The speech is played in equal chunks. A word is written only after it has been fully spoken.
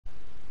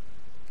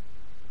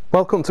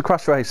Welcome to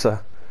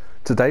CrashRacer.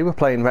 Today we're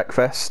playing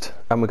Wreckfest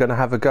and we're going to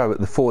have a go at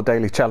the 4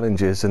 daily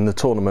challenges in the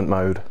tournament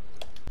mode.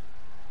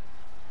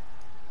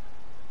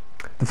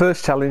 The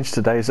first challenge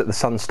today is at the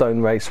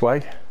Sandstone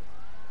Raceway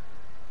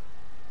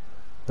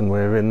and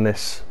we're in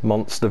this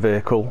monster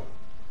vehicle.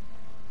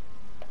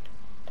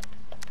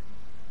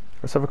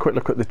 Let's have a quick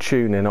look at the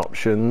tuning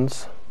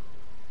options.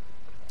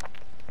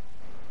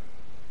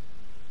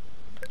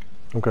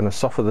 I'm going to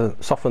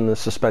soften the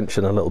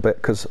suspension a little bit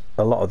because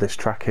a lot of this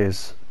track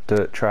is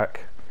dirt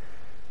track,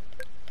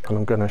 and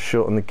I'm going to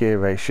shorten the gear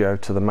ratio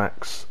to the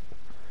max,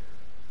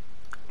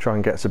 try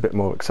and get us a bit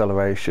more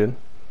acceleration.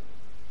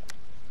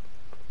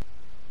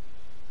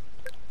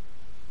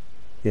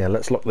 Yeah,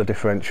 let's lock the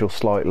differential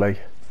slightly,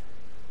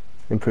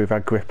 improve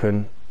our grip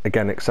and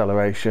again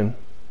acceleration.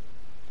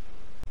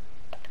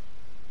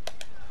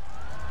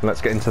 And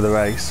let's get into the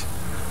race.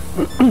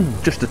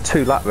 Just a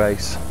 2-lap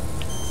race.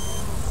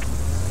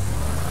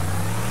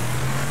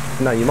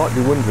 Now you might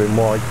be wondering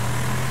why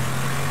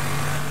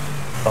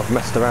I've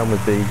messed around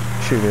with the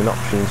tuning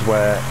options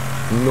where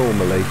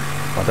normally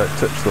I don't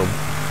touch them.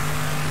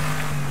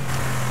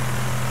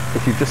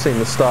 If you've just seen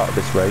the start of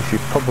this race,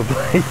 you'll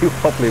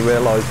probably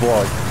realise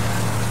why.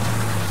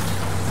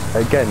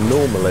 Again,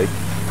 normally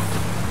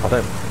I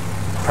don't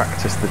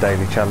practice the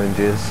daily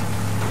challenges.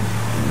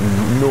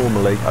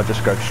 Normally I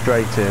just go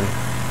straight in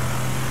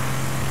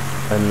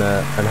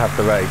and have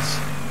the race.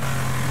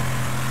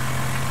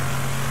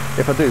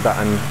 If I do that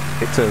and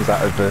it turns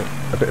out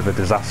a bit of a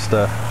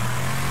disaster,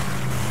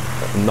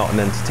 not an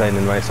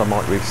entertaining race, I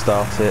might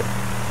restart it.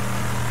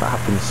 That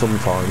happens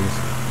sometimes,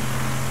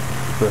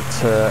 but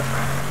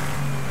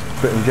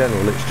in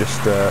general it's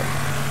just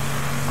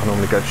I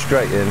normally go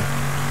straight in,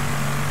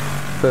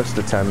 first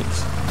attempt,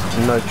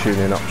 no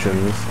tuning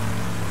options.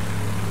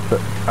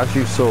 But as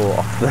you saw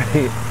off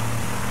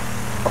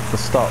the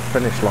start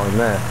finish line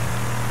there,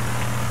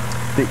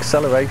 the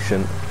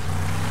acceleration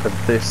of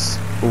this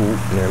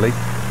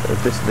of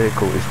this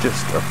vehicle is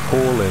just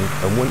appalling,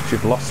 and once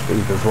you've lost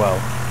speed as well,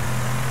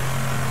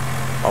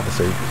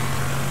 obviously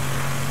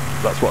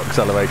that's what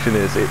acceleration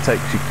is, it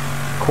takes you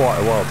quite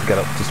a while to get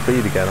up to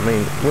speed again. I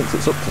mean, once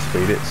it's up to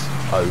speed it's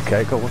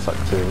okay. God, what's that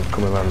doing,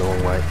 coming around the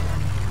wrong way?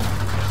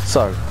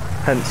 So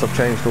hence I've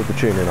changed all the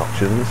tuning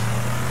options,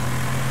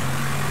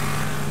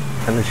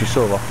 and as you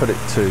saw I put it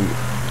to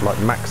like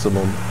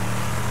maximum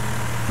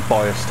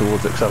bias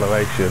towards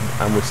acceleration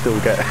and we still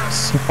get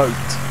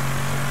smoked.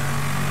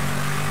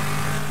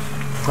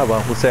 Oh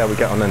well, we'll see how we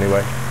get on anyway.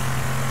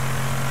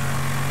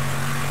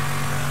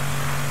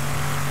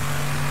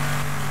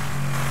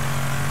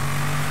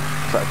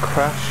 Is that a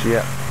crash?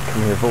 Yep.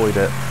 Can we avoid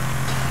it?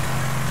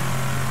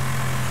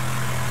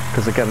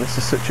 Because again, this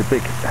is such a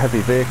big,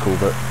 heavy vehicle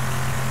that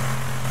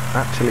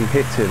actually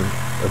hitting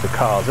other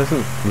cars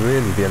isn't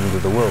really the end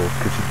of the world,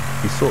 because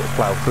you sort of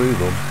plough through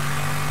them.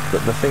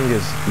 But the thing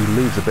is, you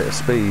lose a bit of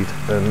speed,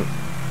 and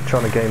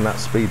trying to gain that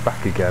speed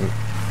back again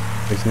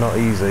is not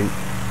easy.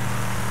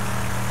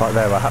 Like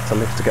there, I had to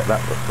lift to get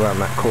that around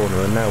that corner,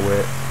 and now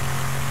we're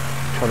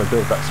trying to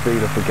build that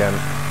speed up again.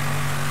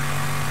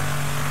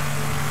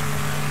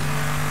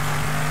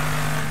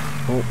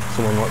 Oh,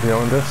 someone right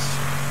behind us.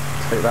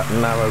 Take that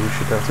narrow, we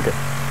should be able to get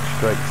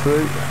straight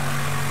through.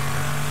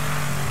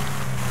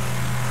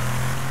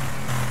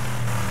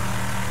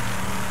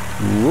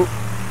 Whoop.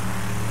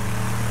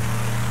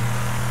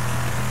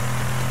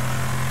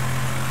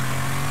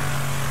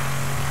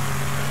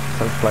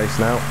 10th place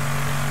now.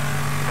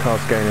 The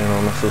car's gaining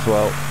on us as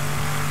well.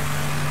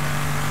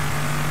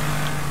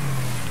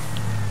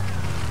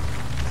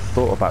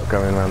 Thought about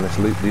going around this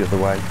loop the other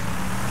way,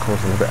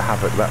 causing a bit of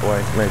havoc that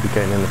way, maybe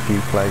gaining a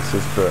few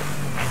places, but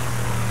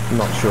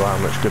not sure how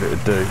much good it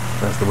would do.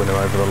 There's the winner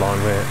over the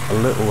line. We're a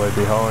little way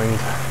behind.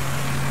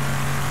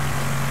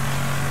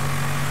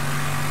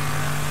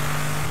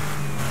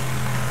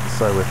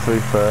 So we're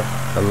through for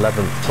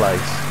 11th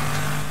place.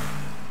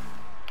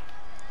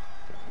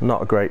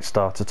 Not a great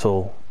start at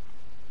all.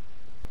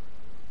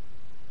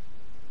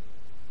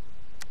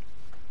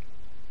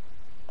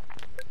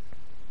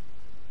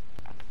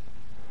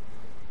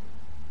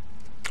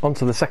 On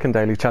to the second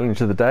daily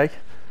challenge of the day,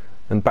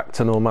 and back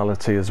to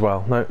normality as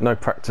well. No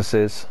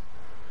practices,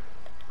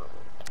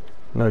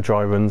 no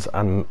dry runs,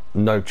 and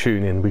no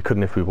tuning. We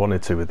couldn't if we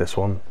wanted to with this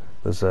one.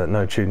 There's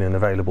no tuning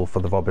available for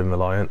the Robin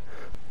Reliant.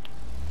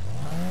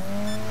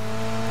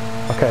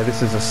 Okay,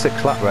 this is a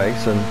 6-lap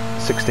race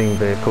and 16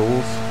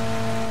 vehicles.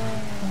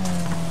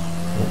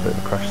 A bit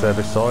of a crash there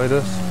beside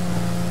us.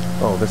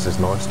 Oh, this is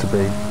nice to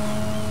be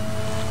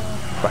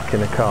back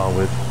in a car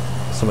with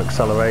some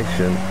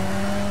acceleration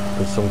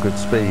and some good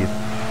speed,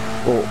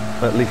 or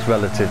at least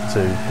relative to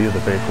the other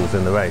vehicles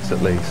in the race at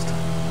least.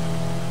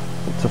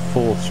 Up to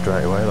 4th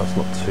straight away, that's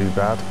not too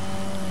bad.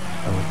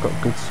 And we've got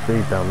good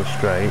speed down the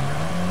straight.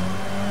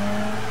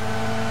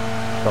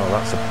 Oh,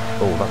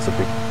 that's a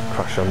big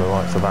crash on the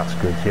right, so that's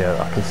good. Yeah,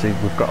 I can see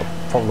we've got a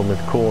problem with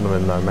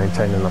cornering though,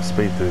 maintaining our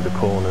speed through the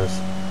corners.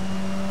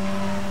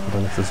 I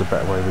don't know if there's a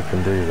better way we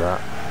can do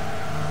that.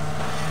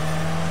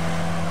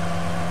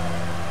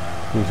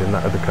 Using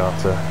that other car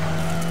to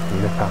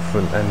nip our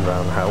front end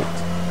round helped,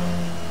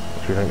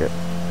 which we don't get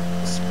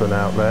spun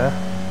out there.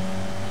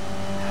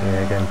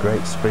 Yeah, again,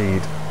 great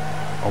speed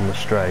on the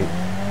straight,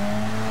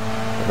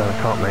 but then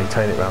I can't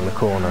maintain it round the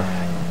corner.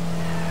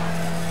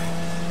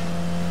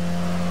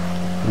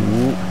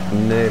 Ooh,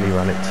 nearly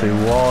ran it too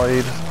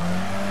wide.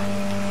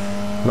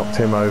 Knocked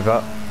him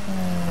over.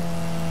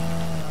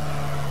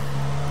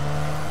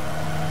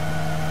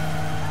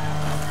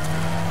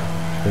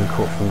 Been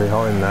caught from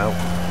behind now.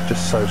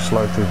 Just so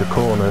slow through the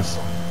corners.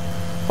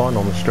 Fine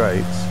on the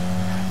straights.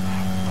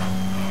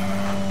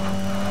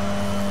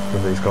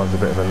 Give these guys a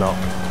bit of a knock.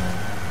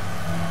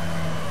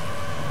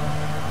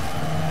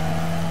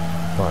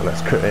 Right,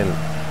 let's cut in.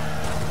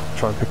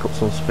 Try and pick up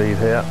some speed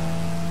here.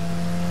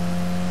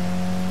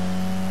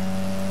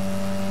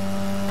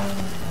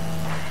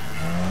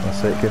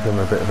 That's it, give him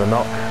a bit of a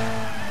knock.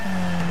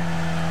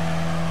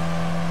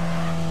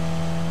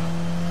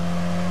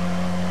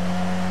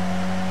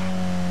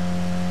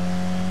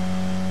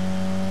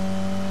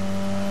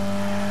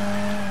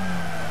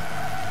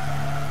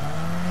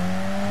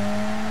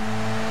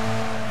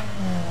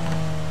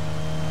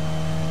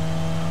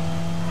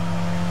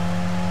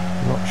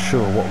 Not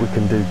sure what we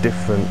can do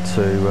different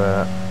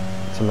to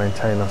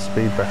maintain our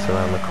speed better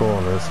around the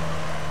corners.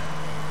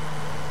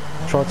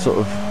 Tried sort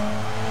of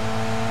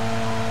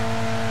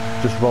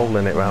just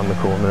rolling it around the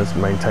corners,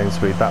 maintain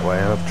speed that way,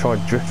 and I've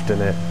tried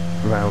drifting it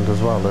round as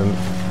well, and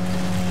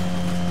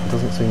it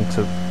doesn't seem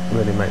to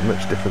really make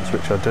much difference,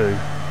 which I do.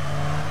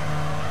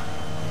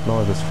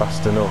 Neither's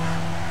fast enough.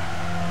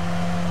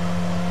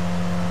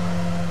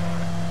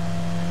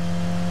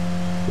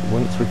 But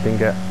once we can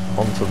get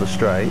onto the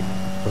straight,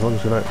 as long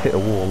as we don't hit a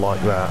wall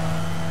like that,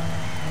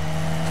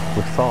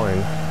 we're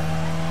fine.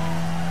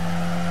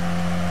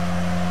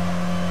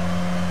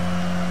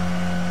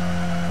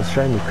 It's a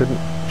shame we couldn't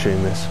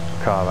tune this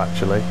car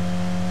actually.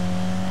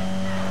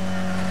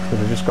 Could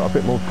have just got a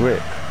bit more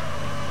grip.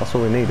 That's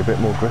all we need, a bit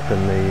more grip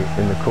in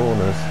the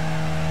corners.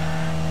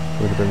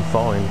 Would have been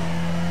fine.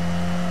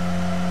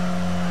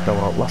 Go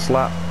on, last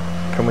lap.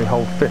 Can we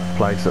hold 5th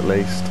place at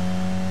least?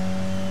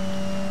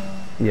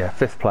 Yeah,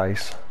 5th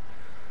place.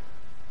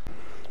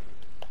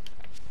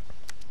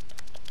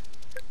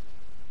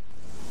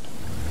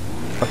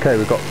 Okay,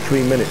 we've got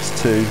 3 minutes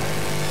to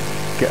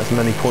get as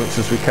many points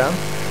as we can.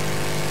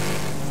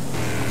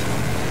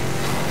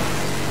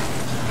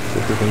 See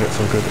if we can get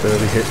some good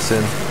early hits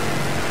in.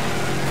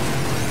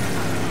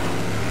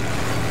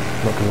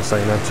 Not going to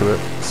say no to it,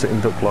 sitting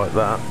duck like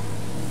that.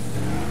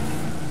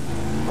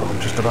 Oh, I'm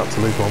just about to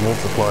lose my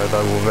multiplier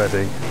though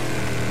already.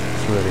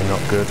 It's really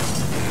not good.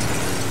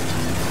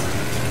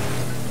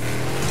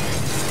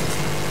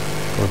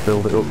 I'll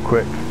build it up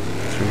quick.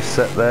 Let's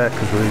reset there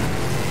because we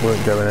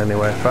weren't going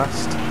anywhere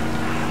fast.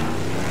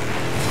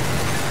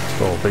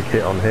 Oh, big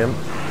hit on him.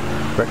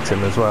 Wrecked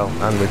him as well,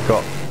 and we've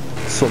got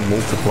some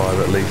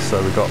multiplier at least,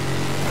 so we've got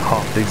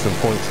half decent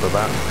points for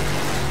that.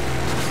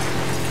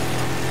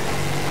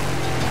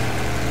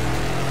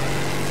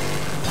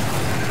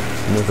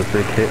 Another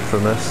big hit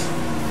from us.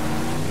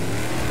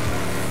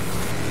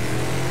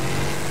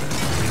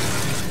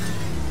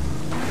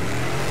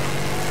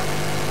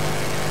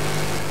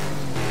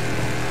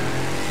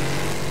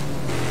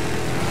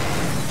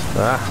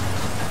 I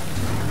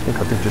think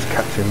I did just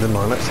catch him, didn't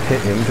I? Let's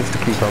hit him just to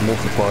keep our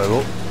multiplier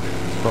up.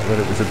 Not that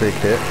it was a big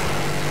hit.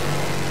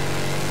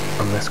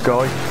 And this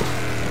guy,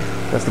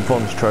 there's the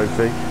bronze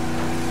trophy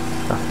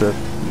after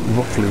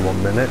roughly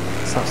 1 minute.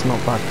 So that's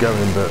not bad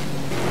going, but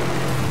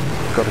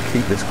got to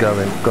keep this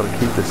going, got to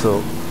keep this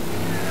up.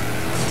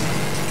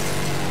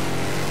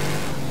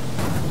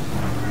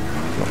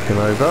 Knock him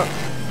over.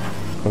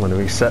 I'm going to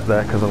reset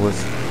there because I was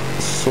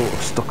sort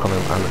of stuck on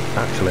him, and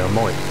actually I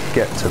might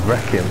get to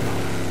wreck him.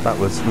 That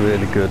was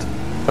really good.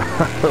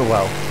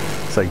 Well,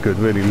 say good,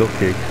 really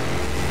lucky.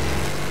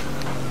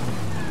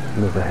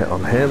 Another hit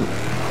on him.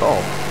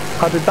 Oh,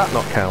 how did that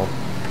not count?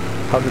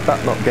 How did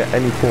that not get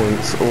any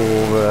points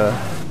or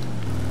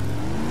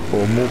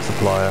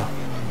multiplier?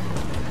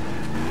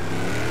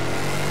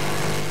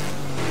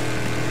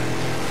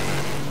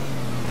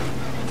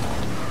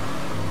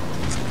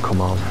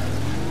 Come on.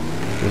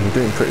 We were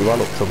doing pretty well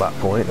up till that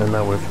point, and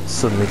now we've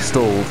suddenly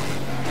stalled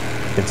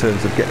in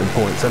terms of getting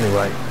points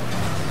anyway.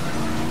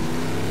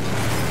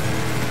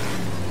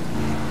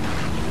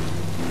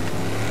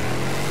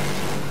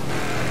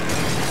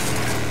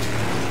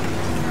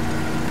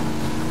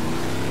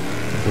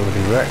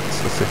 Already wrecked.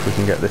 Let's see if we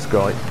can get this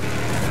guy.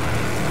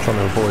 Trying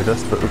to avoid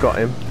us, but we got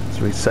him. Let's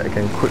reset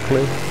again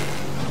quickly.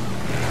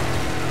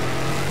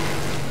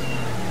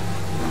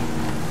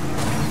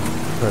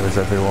 Where is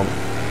everyone?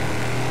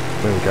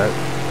 There we go.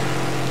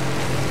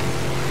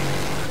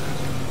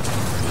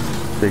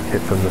 Big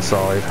hit from the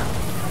side.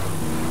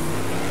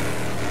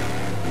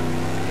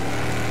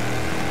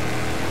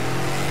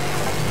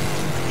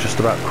 Just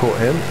about caught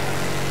him.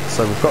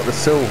 So we've got the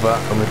silver,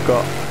 and we've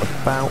got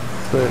about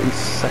 30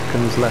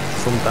 seconds left.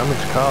 Some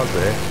damaged cars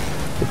here,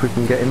 if we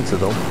can get into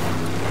them.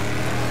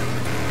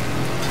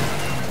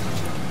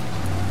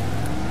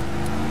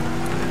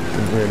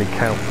 Didn't really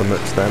count for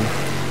much then.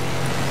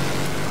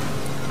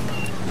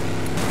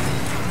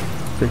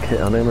 Big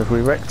hit on him. Have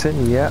we wrecked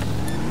him? Yeah.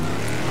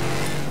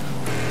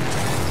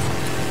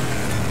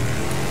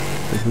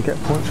 We can get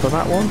points for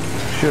that one.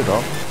 Should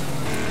have.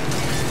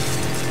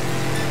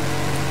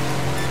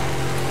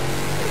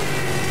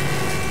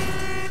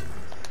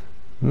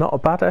 Not a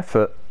bad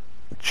effort.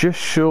 Just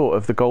short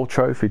of the gold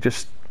trophy.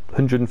 Just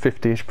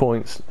 150-ish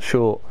points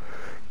short.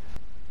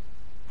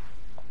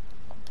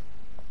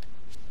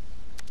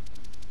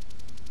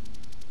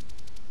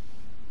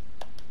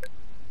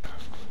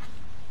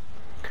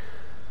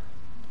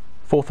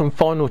 Fourth and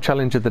final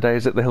challenge of the day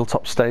is at the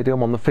Hilltop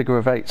Stadium on the figure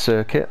of 8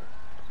 circuit.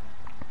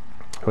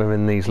 We're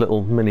in these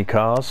little mini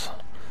cars.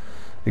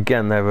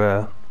 Again, they're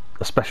a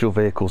special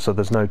vehicle, so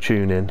there's no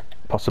tuning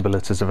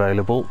possibilities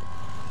available.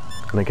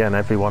 And again,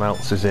 everyone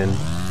else is in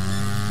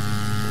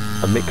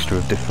a mixture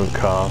of different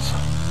cars.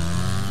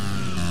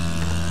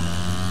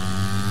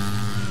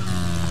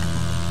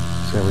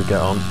 See how we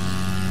get on.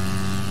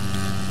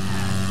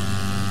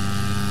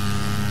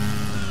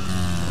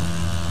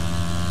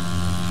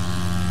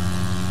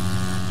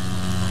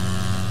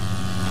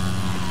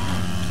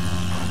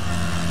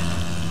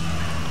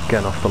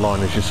 Again, off the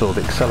line, as you saw,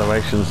 the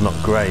acceleration's not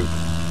great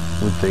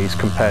with these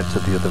compared to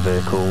the other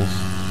vehicles,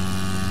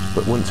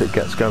 but once it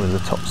gets going, the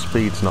top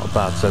speed's not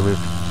bad. So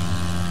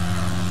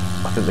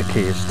I think the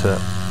key is to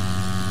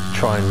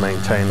try and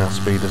maintain our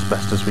speed as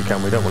best as we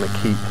can. We don't want to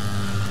keep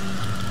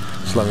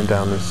slowing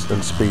down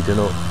and speeding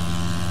up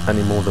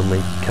any more than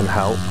we can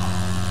help.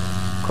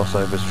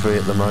 Crossover's free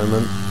at the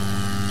moment,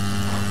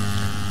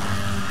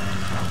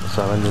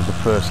 so end of the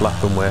first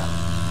lap and we're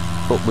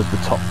up with the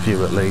top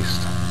few at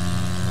least.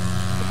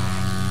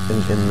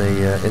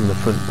 In the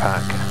front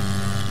pack.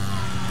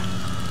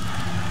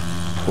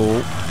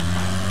 Oh,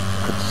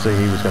 could see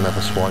he was going to have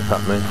a swipe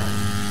at me.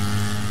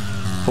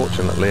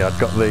 Fortunately, I'd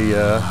got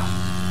the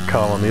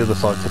car on the other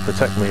side to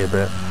protect me a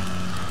bit.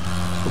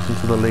 Up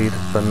into the lead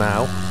for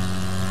now.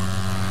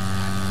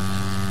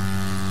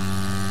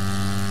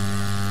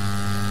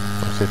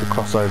 Obviously, the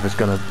crossover is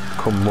going to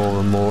come more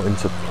and more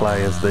into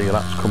play as the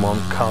laps come on.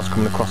 Cars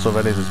coming across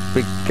already. There's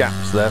big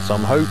gaps there, so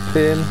I'm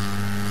hoping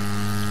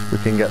we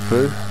can get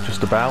through,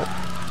 just about.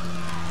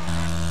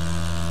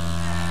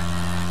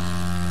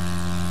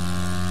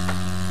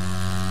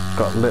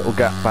 Got a little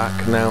gap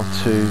back now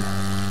to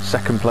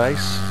second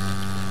place,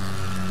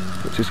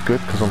 which is good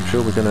because I'm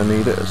sure we're going to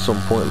need it at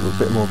some point. A little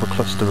bit more of a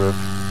cluster of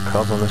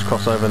cars on this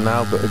crossover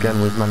now, but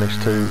again we've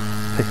managed to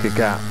pick a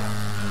gap.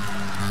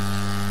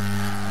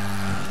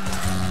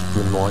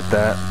 In wide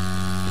there,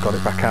 got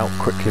it back out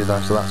quickly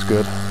though, so that's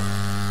good.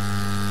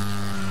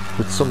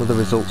 With some of the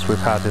results we've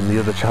had in the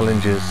other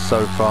challenges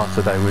so far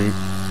today,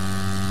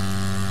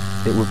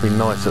 it would be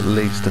nice at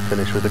least to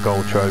finish with a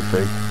gold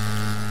trophy.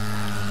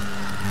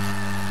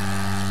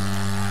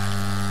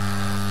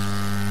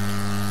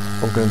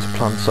 All going to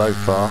plan so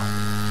far,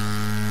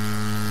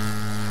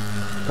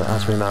 but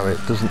as we know, it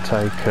doesn't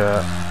take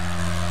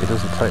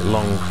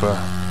long for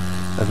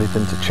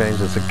everything to change.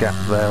 There's a gap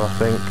there, I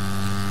think.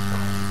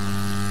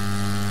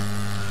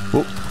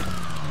 Whoop.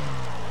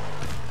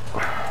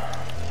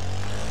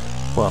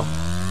 Well,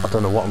 I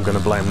don't know what I'm going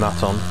to blame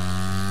that on.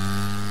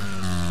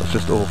 That's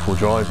just awful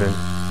driving.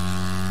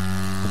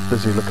 I'm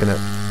busy looking at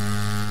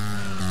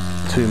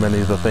too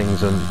many other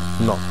things and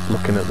not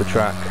looking at the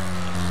track.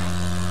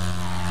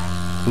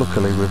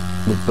 Luckily,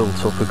 we've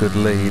built up a good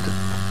lead.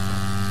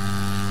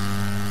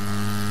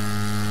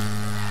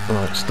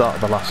 Right, start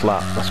of the last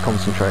lap. Let's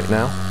concentrate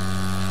now.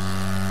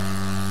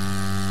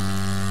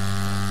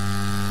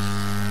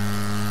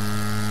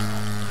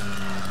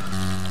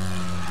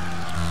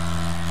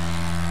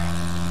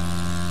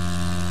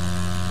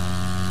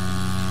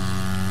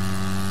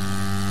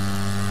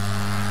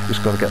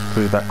 Just got to get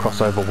through that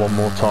crossover one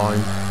more time.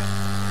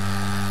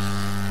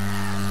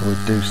 We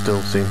do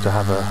still seem to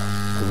have a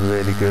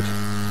really good,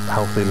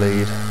 healthy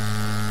lead.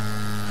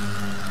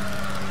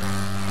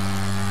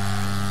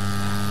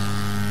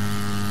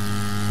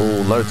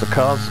 Oh, loads of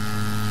cars.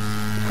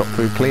 Got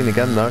through clean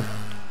again though,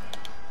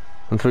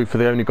 and through for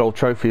the only gold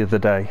trophy of the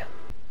day.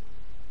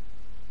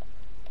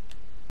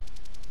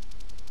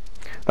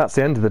 That's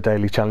the end of the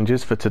daily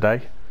challenges for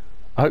today.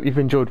 I hope you've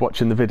enjoyed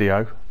watching the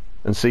video,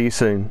 and see you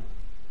soon.